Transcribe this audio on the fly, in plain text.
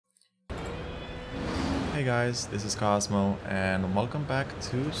Hey guys, this is Cosmo and welcome back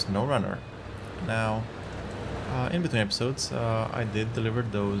to SnowRunner. Now, in between episodes, I did deliver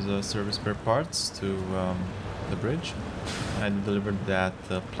those service spare parts to the bridge. I delivered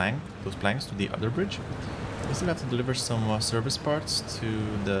those planks to the other bridge. We still have to deliver some service parts to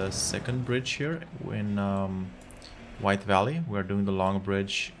the second bridge here in White Valley. We're doing the long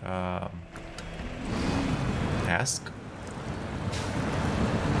bridge task.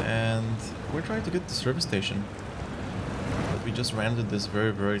 And we're trying to get the service station. But we just ran into this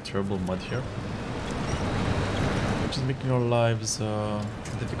very terrible mud here, which is making our lives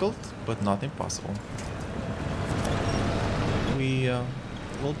difficult, but not impossible. We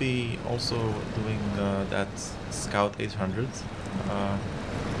will be also doing that Scout 800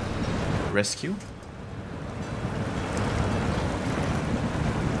 rescue.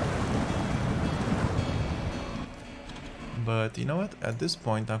 But you know what? At this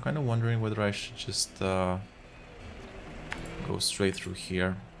point, I'm kind of wondering whether I should just go straight through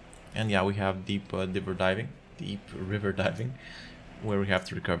here. And yeah, we have deep river diving, where we have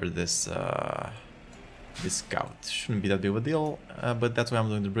to recover this this scout. Shouldn't be that big of a deal, but that's why I'm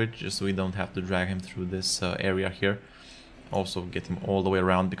doing the bridge, just so we don't have to drag him through this area here. Also, get him all the way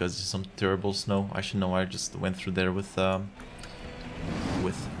around because there's some terrible snow. I should know. I just went through there with the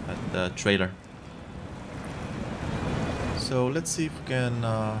trailer. So let's see if we can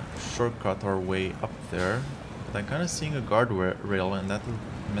shortcut our way up there. But I'm kind of seeing a guardrail, and that will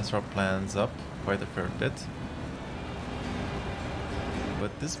mess our plans up quite a fair bit.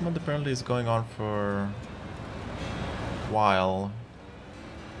 But this mud apparently is going on for a while.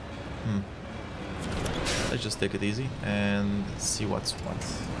 Let's just take it easy and see what's what.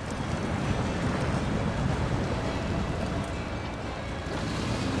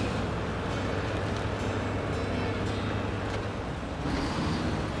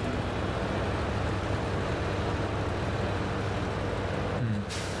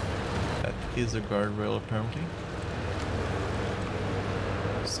 Is a guardrail apparently.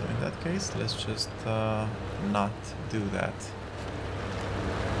 So in that case, let's just not do that.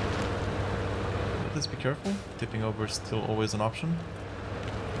 But let's be careful. Tipping over is still always an option.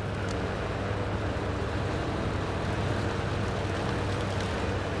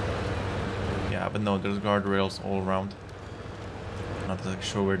 Yeah, but no, there's guardrails all around. Not exactly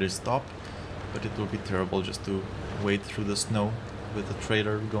sure where they stop, but it will be terrible just to wade through the snow with the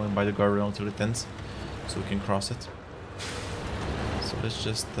trailer going by the guardrail until it ends, so we can cross it. So let's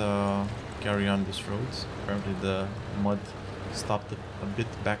just carry on this road. Apparently the mud stopped a bit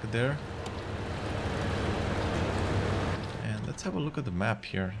back there. And let's have a look at the map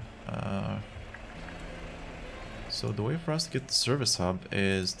here. So the way for us to get the service hub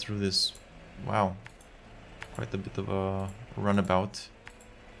is through this, wow, quite a bit of a runabout,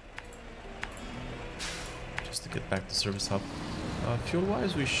 just to get back to service hub.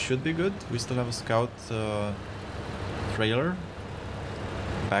 Fuel-wise, we should be good. We still have a scout trailer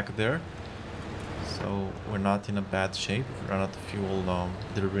back there, so we're not in a bad shape. If we run out of fuel,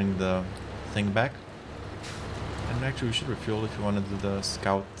 delivering the thing back. And actually, we should refuel if you want to do the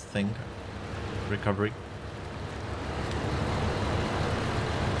scout thing, recovery.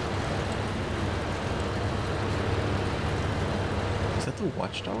 Is that the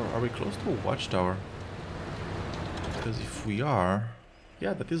watchtower? Are we close to a watchtower? Because if we are,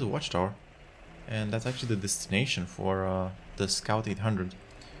 yeah, that is a watchtower, and that's actually the destination for the Scout 800.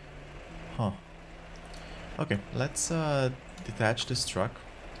 Huh. Okay, let's detach this truck,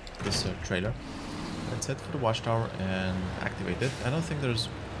 this trailer. Let's head for the watchtower and activate it. I don't think there's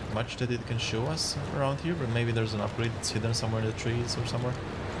much that it can show us around here, but maybe there's an upgrade that's hidden somewhere in the trees or somewhere.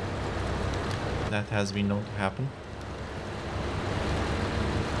 That has been known to happen.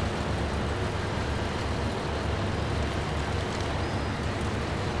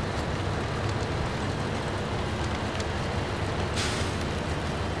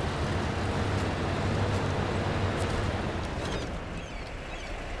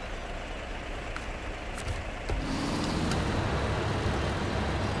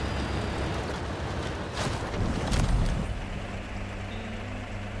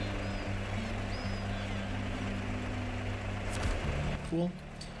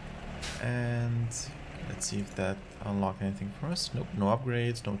 And let's see if that unlocked anything for us. Nope, no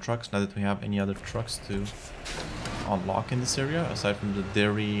upgrades, no trucks. Not that we have any other trucks to unlock in this area aside from the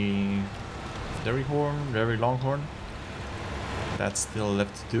dairy longhorn. That's still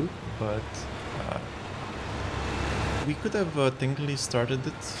left to do, but we could have technically started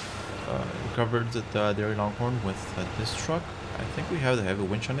it, recovered the dairy longhorn with this truck. I think we have the heavy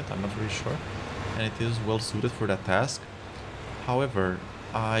winch on it, I'm not really sure, and it is well suited for that task. However,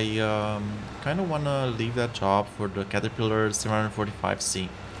 I kind of want to leave that job for the Caterpillar 745C. We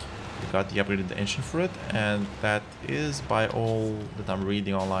got the upgraded engine for it, and that is, by all that I'm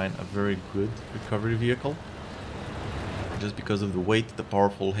reading online, a very good recovery vehicle. Just because of the weight, the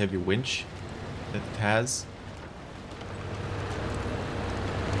powerful heavy winch that it has,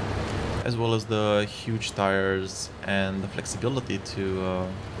 as well as the huge tires and the flexibility to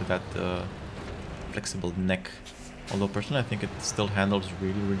with that flexible neck. Although personally I think it still handles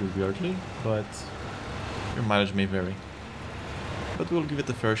really weirdly, but your mileage may vary. But we'll give it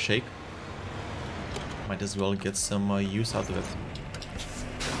a fair shake. Might as well get some use out of it.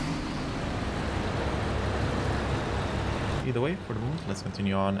 Either way, for the moment, let's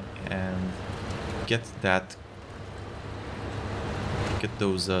continue on and get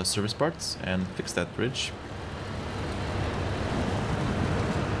those service parts and fix that bridge.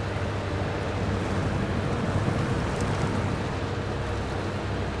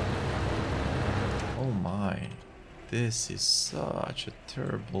 Oh my, this is such a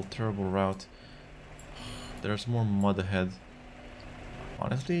terrible route. There's more mud ahead.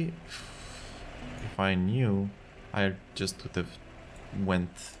 Honestly, if I knew, I just would have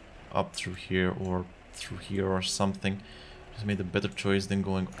went up through here or through here or something. Just made a better choice than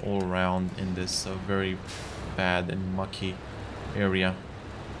going all around in this very bad and mucky area.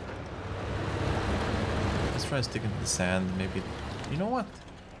 Let's try sticking to the sand. Maybe, you know what?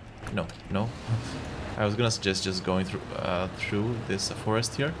 No. I was gonna suggest just going through this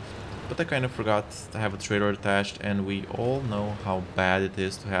forest here, but I kind of forgot to have a trailer attached, and we all know how bad it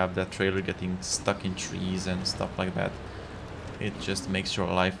is to have that trailer getting stuck in trees and stuff like that. It just makes your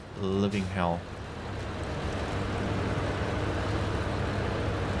life living hell.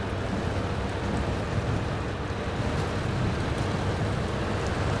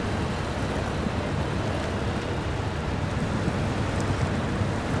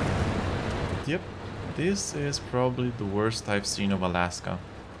 Yep, this is probably the worst I've seen of Alaska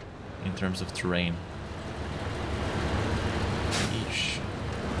in terms of terrain. Eesh.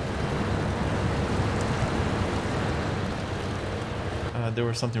 There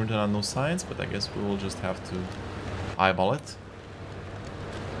was something written on those signs, but I guess we will just have to eyeball it.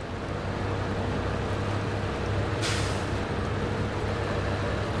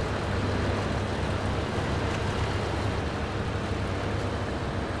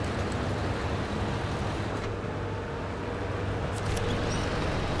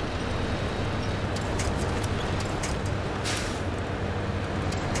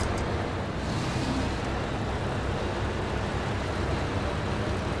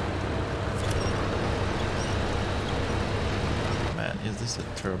 This is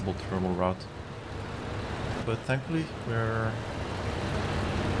a terrible route, but thankfully we're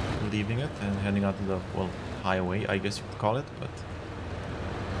leaving it and heading out to the, well, highway, I guess you could call it, but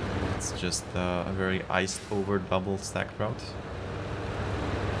it's just a very iced over double stacked route.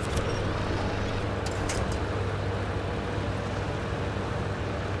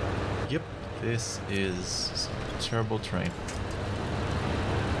 Yep, this is some terrible terrain,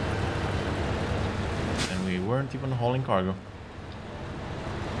 and we weren't even hauling cargo.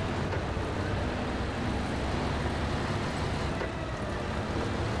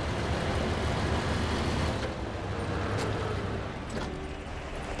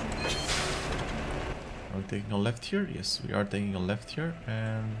 Taking a left here? Yes, we are taking a left here,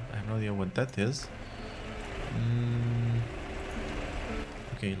 and I have no idea what that is.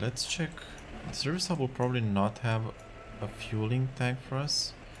 Okay, let's check. The service hub will probably not have a fueling tank for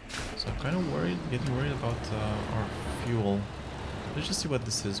us, so I'm kind of getting worried about our fuel. Let's just see what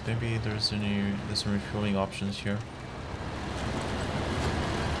this is. Maybe there's some refueling options here.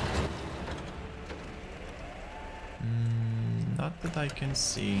 Not that I can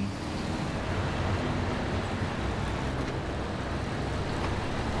see.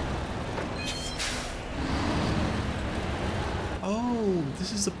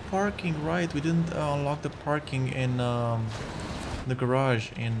 This is the parking, right? We didn't unlock the parking in the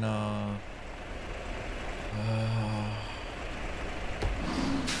garage in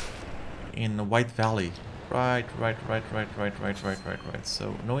White Valley. Right.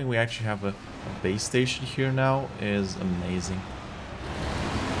 So knowing we actually have a base station here now is amazing.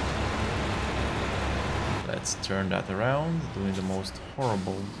 Let's turn that around, doing the most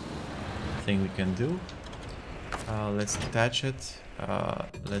horrible thing we can do. Let's detach it.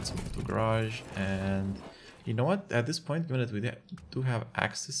 Let's move to the garage, and you know what? At this point, given that we do have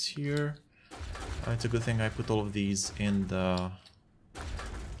access here, it's a good thing I put all of these in the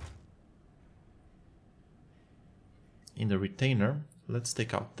retainer. Let's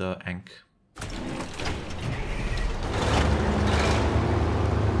take out the ank.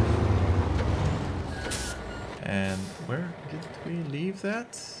 we leave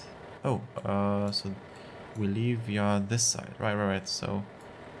that? Oh, so we leave via this side. Right. So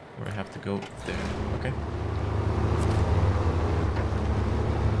we have to go there. Okay.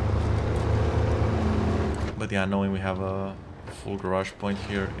 But yeah, knowing we have a full garage point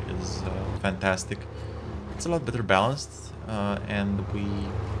here is fantastic. It's a lot better balanced, and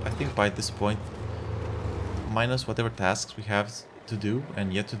I think by this point, minus whatever tasks we have to do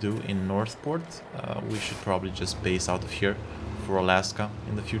and yet to do in Northport, we should probably just base out of here for Alaska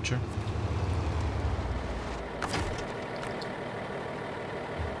in the future.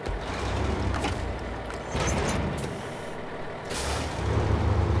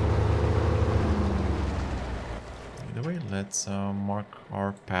 Either way, let's mark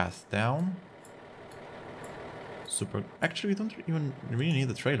our path down. Super. Actually, we don't even really need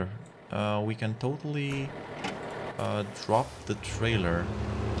the trailer. We can totally drop the trailer.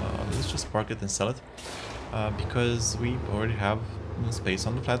 Let's just park it and sell it, because we already have space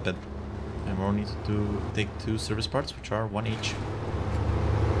on the flatbed, and we only need to take 2 service parts, which are 1 each.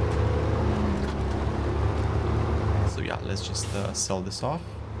 So yeah, let's just sell this off.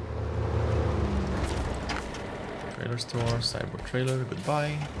 Trailer store, cyber trailer,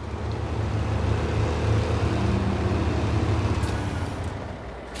 goodbye.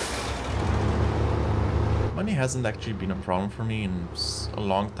 Money hasn't actually been a problem for me in a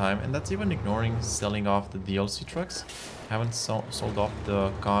long time, and that's even ignoring selling off the DLC trucks. Haven't sold off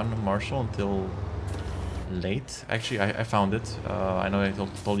the Con Marshall until late. Actually, I found it. I know I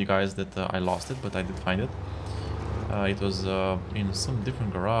told you guys that I lost it, but I did find it. It was in some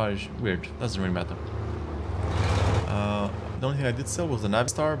different garage. Weird. Doesn't really matter. The only thing I did sell was the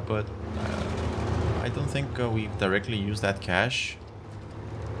Navistar, but I don't think we directly used that cash.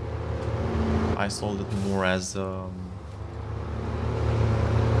 I sold it more as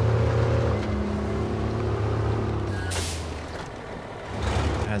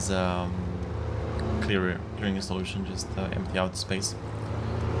clearing a solution, just empty out the space.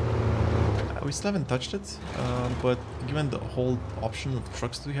 We still haven't touched it, but given the whole option of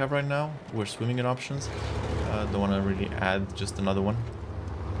trucks that we have right now, we're swimming in options. Don't want to really add just another one.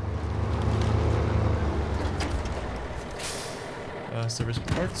 Service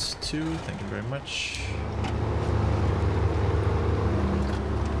parts 2, thank you very much.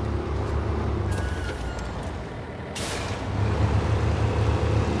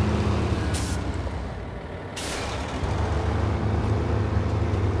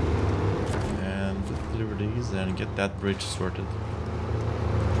 And deliver these and get that bridge sorted.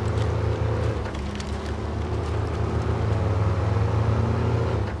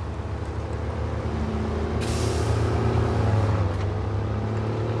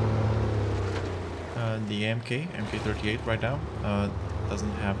 The MK38 right now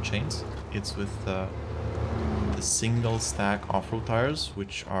doesn't have chains. It's with the single stack off-road tires,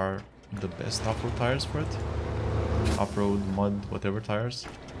 which are the best off-road tires for it. Off-road, mud, whatever tires.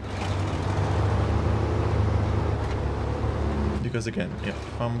 Because again, yeah,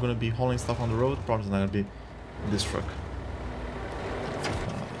 if I'm gonna be hauling stuff on the road, probably not gonna be this truck.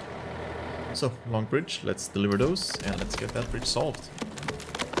 So, long bridge, let's deliver those and let's get that bridge solved.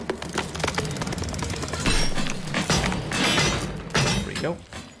 Go.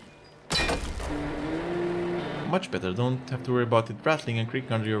 Much better, don't have to worry about it rattling and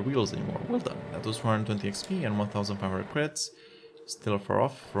creaking under your wheels anymore. Well done. That was 420 XP and 1500 credits. Still far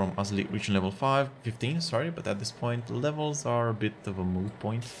off from us reaching level 15, sorry, but at this point levels are a bit of a moot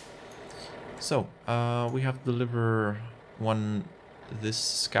point. So, we have to deliver this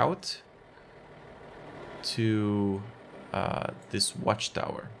scout to this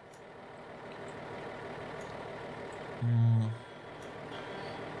watchtower.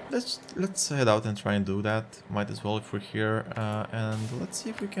 Let's head out and try and do that. Might as well if we're here, and let's see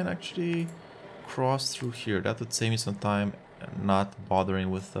if we can actually cross through here. That would save me some time and not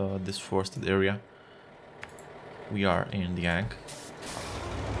bothering with this forested area. We are in the Ankh.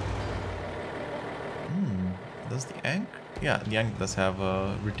 Does the Ankh? Yeah, the Ankh does have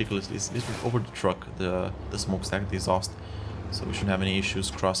ridiculously, it's over the truck, the smokestack, the exhaust, so we shouldn't have any issues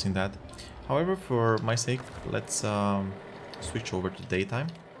crossing that. However, for my sake, let's switch over to daytime.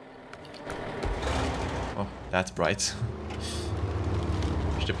 Oh, that's bright.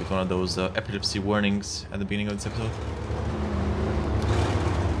 Should have put one of those epilepsy warnings at the beginning of this episode.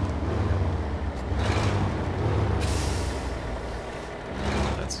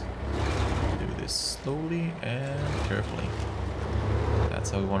 Let's do this slowly and carefully. That's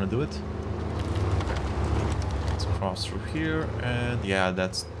how we want to do it. Let's cross through here, and yeah,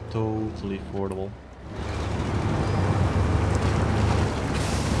 that's totally affordable.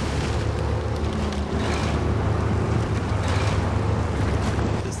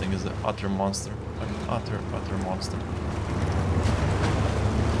 utter monster. An utter monster.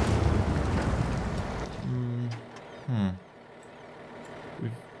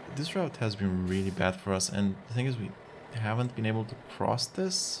 This route has been really bad for us, and the thing is we haven't been able to cross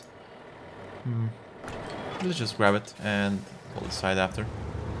this. Let's just grab it and we'll decide after.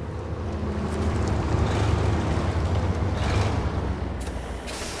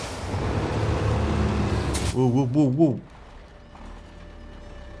 Whoa, whoa, whoa, whoa.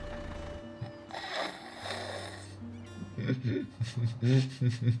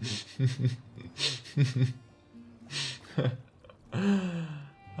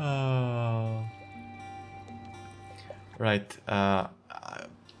 Right.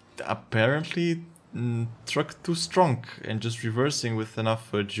 Apparently, truck too strong and just reversing with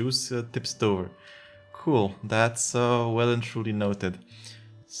enough juice tips it over. Cool. That's well and truly noted.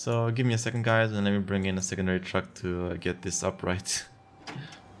 So give me a second, guys, and let me bring in a secondary truck to get this upright.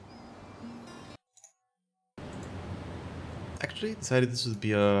 Actually decided this would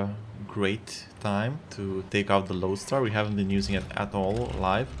be a great time to take out the Lodestar. We haven't been using it at all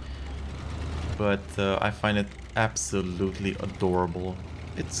live, but I find it absolutely adorable.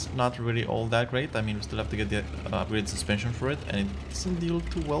 It's not really all that great. I mean, we still have to get the upgraded suspension for it, and it doesn't deal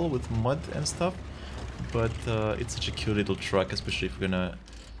too well with mud and stuff, but it's such a cute little truck, especially if we're gonna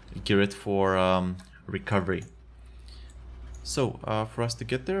gear it for recovery. So, for us to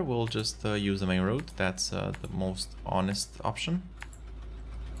get there, we'll just use the main road. That's the most honest option.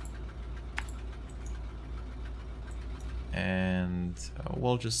 And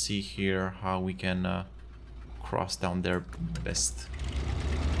we'll just see here how we can cross down there best.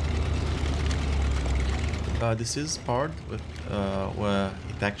 This is powered with, well,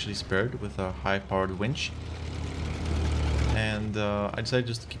 it actually is paired with a high-powered winch. And I decided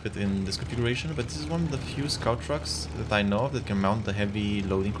just to keep it in this configuration, but this is one of the few scout trucks that I know of that can mount the heavy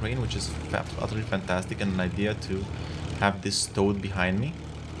loading crane, which is utterly fantastic, and an idea to have this stowed behind me.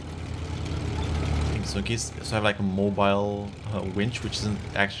 So in case, so I have like a mobile winch which isn't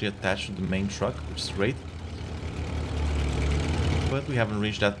actually attached to the main truck, which is great. But we haven't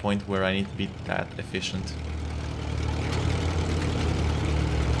reached that point where I need to be that efficient.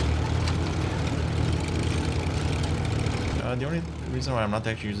 The only reason why I'm not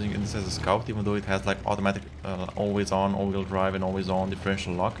actually using this as a scout, even though it has like automatic always on, all-wheel drive and always on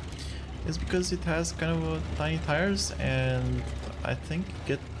differential lock, is because it has kind of tiny tires, and I think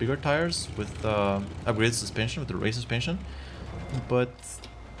get bigger tires with upgraded suspension, with the race suspension. But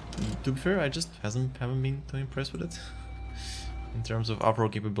to be fair, I just haven't been too impressed with it in terms of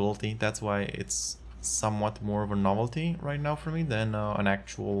off-road capability. That's why it's somewhat more of a novelty right now for me than an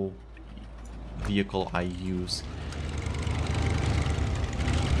actual vehicle I use.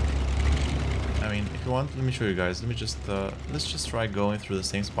 I mean, if you want, let me show you guys. Let me just let's just try going through the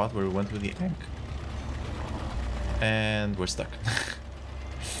same spot where we went with the Ank, and we're stuck.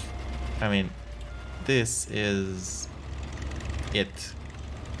 I mean, this is it.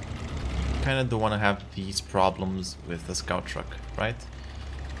 Kind of don't want to have these problems with a scout truck, right?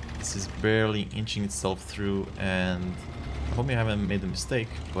 This is barely inching itself through, and I hope you haven't made a mistake,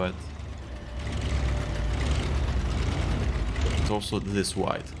 but it's also this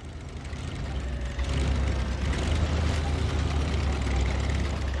wide.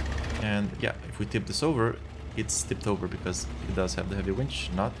 And yeah, if we tip this over, it's tipped over because it does have the heavy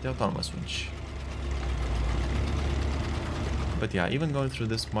winch, not the autonomous winch. But yeah, even going through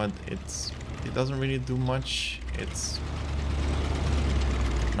this mud, it doesn't really do much. It's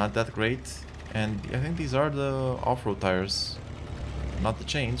not that great. And I think these are the off-road tires. Not the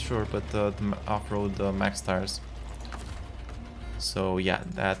chains, sure, but the off-road max tires. So yeah,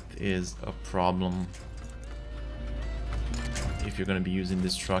 that is a problem if you're going to be using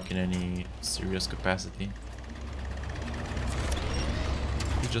this truck in any serious capacity.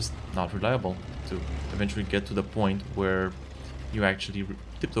 It's just not reliable to eventually get to the point where you actually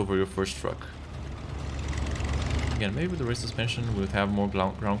tipped over your first truck. Again, maybe with the race suspension we would have more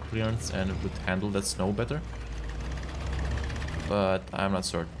ground clearance and it would handle that snow better, but I'm not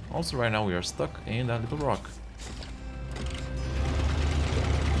certain. Also, right now we are stuck in that little rock.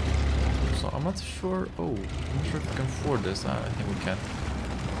 So I'm not sure. Oh, I'm not sure if we can afford this. I think we can.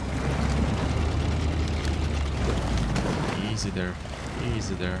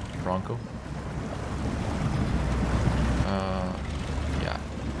 Easy there, Bronco. Yeah.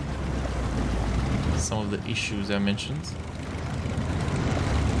 Some of the issues I mentioned.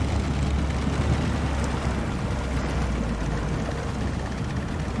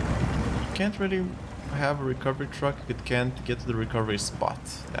 You can't really have a recovery truck if it can't get to the recovery spot.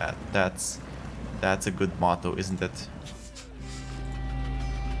 That's a good motto, isn't it?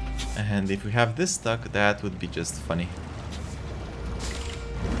 And if we have this stuck, that would be just funny.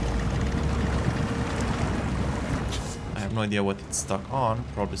 I have no idea what it's stuck on.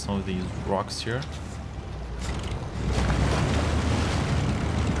 Probably some of these rocks here.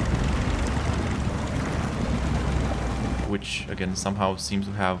 Which, again, somehow seems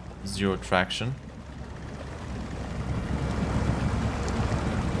to have zero traction.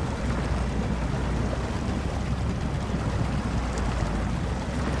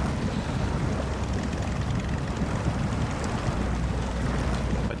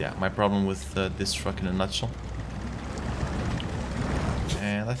 My problem with this truck in a nutshell.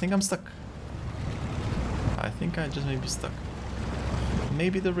 And I think I'm stuck. I think I just may be stuck.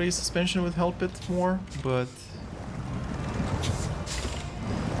 Maybe the race suspension would help it more, but...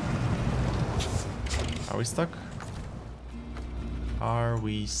 Are we stuck? Are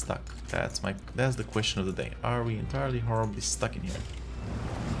we stuck? That's the question of the day. Are we entirely horribly stuck in here?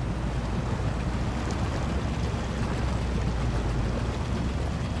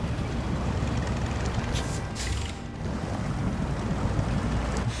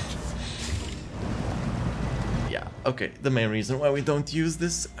 Okay, the main reason why we don't use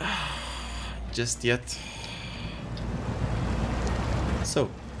this just yet. So,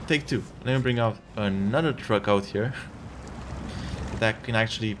 take two. Let me bring out another truck out here that can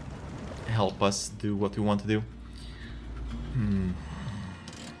actually help us do what we want to do.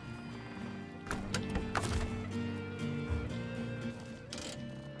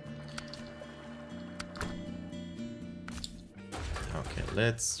 Okay,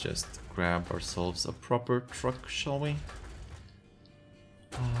 let's just grab ourselves a proper truck, shall we?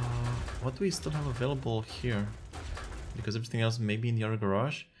 What do we still have available here? Because everything else may be in the other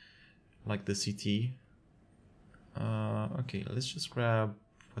garage, like the CT. Okay, let's just grab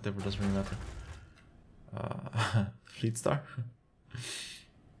whatever, doesn't really matter. Fleet Star?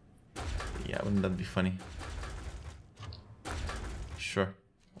 Yeah, wouldn't that be funny? Sure,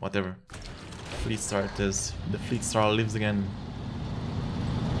 whatever. Fleet Star it is. The Fleet Star lives again.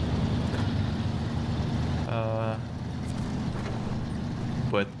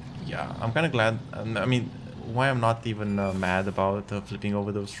 But yeah, I'm kind of glad. I mean, why I'm not even mad about flipping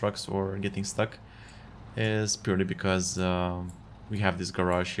over those trucks or getting stuck is purely because we have this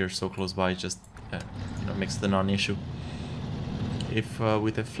garage here so close by. Just you know, makes it a non-issue. If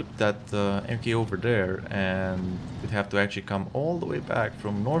we'd have flipped that MK over there and we'd have to actually come all the way back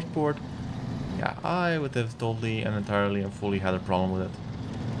from Northport, yeah, I would have totally and entirely and fully had a problem with it.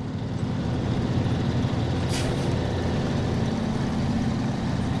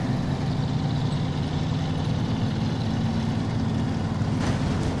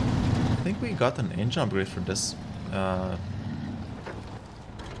 I think we got an engine upgrade for this. I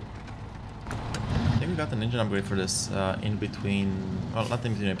think we got an engine upgrade for this in between, well, not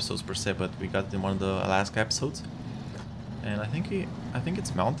in between episodes per se, but we got it in one of the Alaska episodes, and I think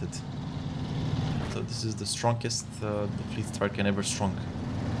it's mounted. So this is the strongest the Fleet Star can ever strong,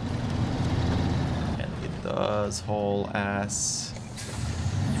 and it does haul ass.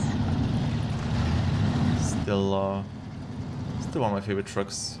 Still one of my favorite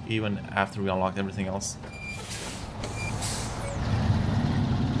trucks, even after we unlocked everything else.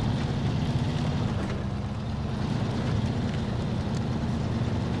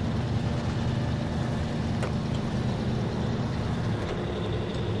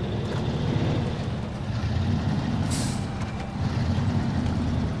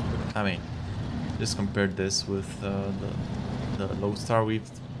 I mean, just compared this with the Lodestar we've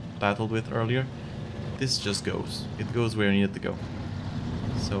battled with earlier. This just goes. It goes where it needed to go.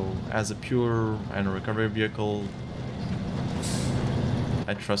 So, as a pure recovery vehicle,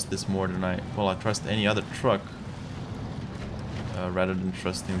 I trust this more than I trust any other truck, rather than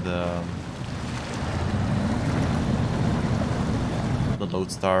trusting the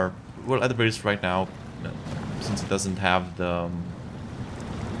Lodestar. Well, at the very least right now, since it doesn't have the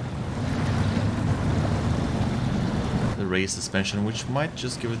race suspension, which might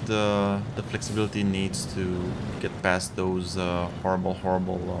just give it the flexibility it needs to get past those horrible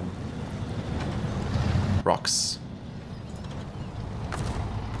rocks.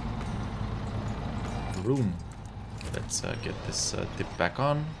 Room. Let's get this tip back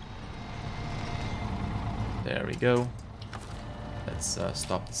on. There we go. Let's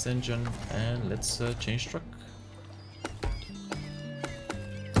stop this engine and let's change truck.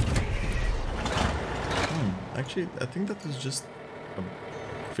 Actually, I think that was just a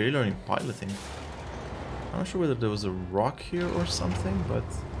failure in piloting. I'm not sure whether there was a rock here or something, but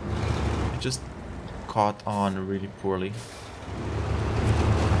it just caught on really poorly.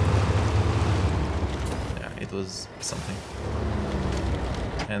 Yeah, it was something.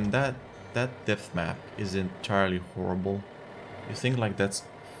 And that depth map is entirely horrible. You think like that's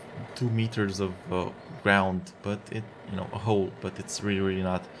 2 meters of ground, but a hole, but it's really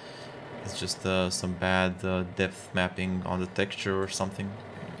not. It's just some bad depth mapping on the texture or something.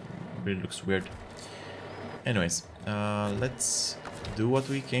 It really looks weird. Anyways, let's do what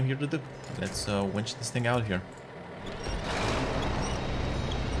we came here to do. Let's winch this thing out here.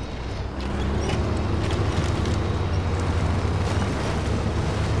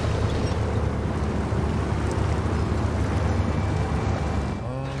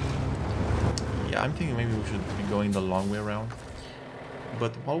 I'm thinking maybe we should be going the long way around.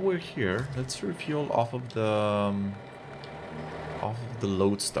 But while we're here, let's refuel off of the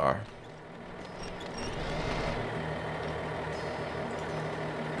Lodestar.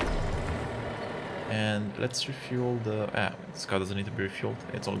 And let's refuel the... this car doesn't need to be refueled,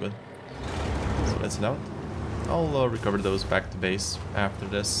 it's all good. So let's head out. I'll recover those back to base after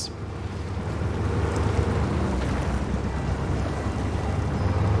this.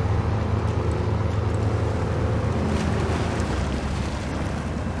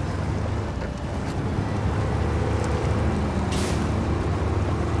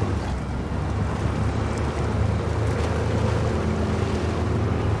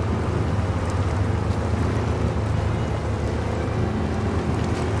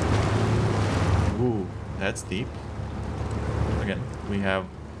 That's deep. Again, we have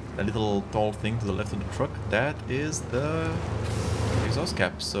a little tall thing to the left of the truck. That is the exhaust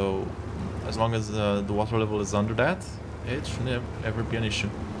cap. So as long as the water level is under that, it shouldn't ever be an issue.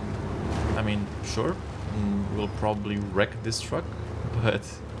 I mean, sure, we'll probably wreck this truck, but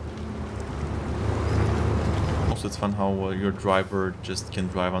also it's fun how your driver just can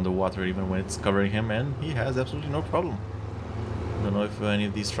drive underwater even when it's covering him, and he has absolutely no problem. I don't know if any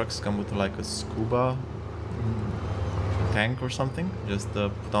of these trucks come with like a scuba tank or something. Just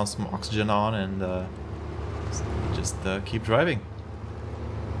put on some oxygen on and just keep driving.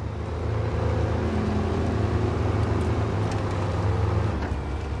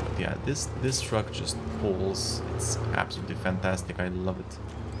 But yeah, this truck just pulls. It's absolutely fantastic. I love it.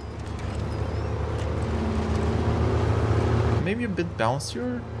 Maybe a bit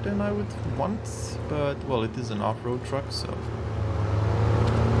bouncier than I would want, but well, it is an off-road truck, so.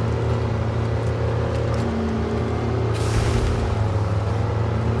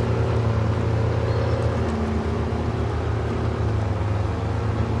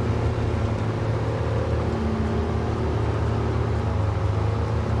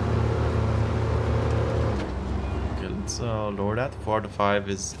 Lower that. 4 out of 5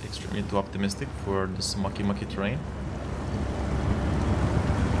 is extremely too optimistic for this mucky terrain.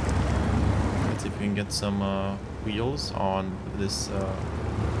 Let's see if we can get some wheels on this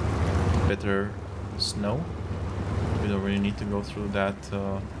better snow. We don't really need to go through that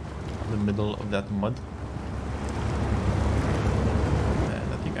the middle of that mud.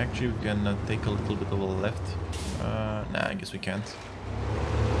 And I think actually we can take a little bit of a left. Nah, I guess we can't.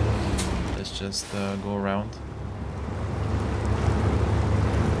 Let's just go around.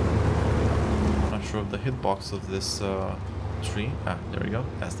 Sure of the hitbox of this tree. There we go.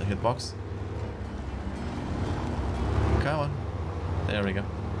 That's the hitbox. Come on. There we go.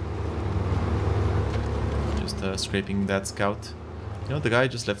 Just scraping that scout. You know, the guy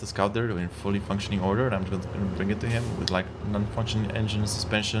just left the scout there in fully functioning order, and I'm just going to bring it to him with like non-functioning engine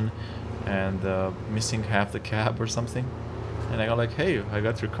suspension and missing half the cab or something. And I go like, hey, I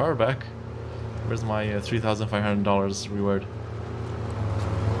got your car back. Where's my $3,500 reward?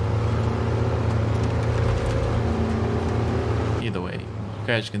 Either way, you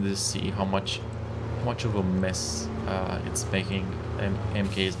guys can just see how much of a mess it's making.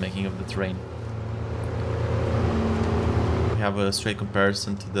 MK is making of the terrain. We have a straight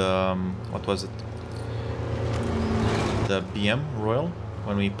comparison to the what was it? The BM Royal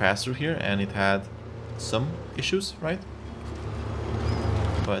when we passed through here, and it had some issues, right?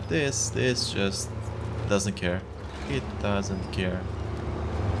 But this just doesn't care. It doesn't care.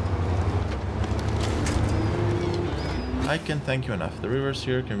 I can thank you enough. The rivers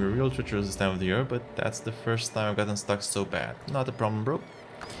here can be real treacherous this time of the year, but that's the first time I've gotten stuck so bad. Not a problem, bro.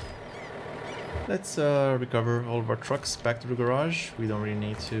 Let's recover all of our trucks back to the garage. We don't really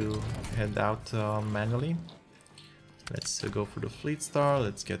need to head out manually. Let's go for the Fleet Star.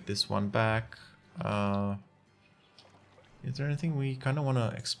 Let's get this one back. Is there anything we kind of want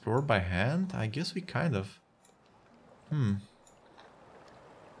to explore by hand? I guess we kind of.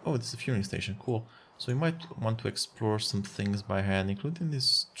 Oh, it's a fueling station. Cool. So we might want to explore some things by hand, including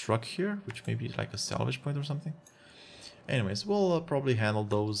this truck here, which may be like a salvage point or something. Anyways, we'll probably handle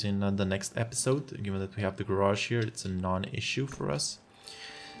those in the next episode, given that we have the garage here. It's a non-issue for us.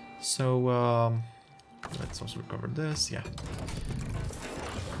 So let's also recover this. Yeah.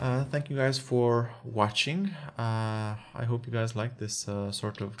 Thank you guys for watching. I hope you guys like this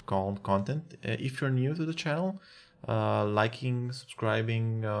sort of content. If you're new to the channel, liking,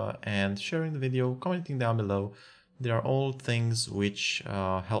 subscribing, and sharing the video, commenting down below, they are all things which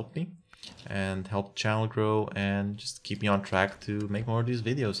help me and help the channel grow and just keep me on track to make more of these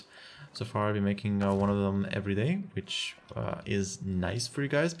videos. So far I've been making one of them every day, which is nice for you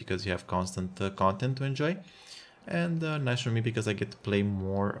guys because you have constant content to enjoy. And nice for me because I get to play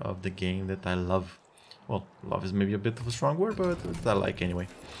more of the game that I love. Well, love is maybe a bit of a strong word, but that I like anyway.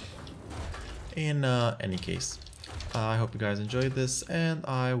 In any case, I hope you guys enjoyed this, and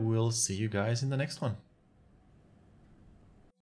I will see you guys in the next one.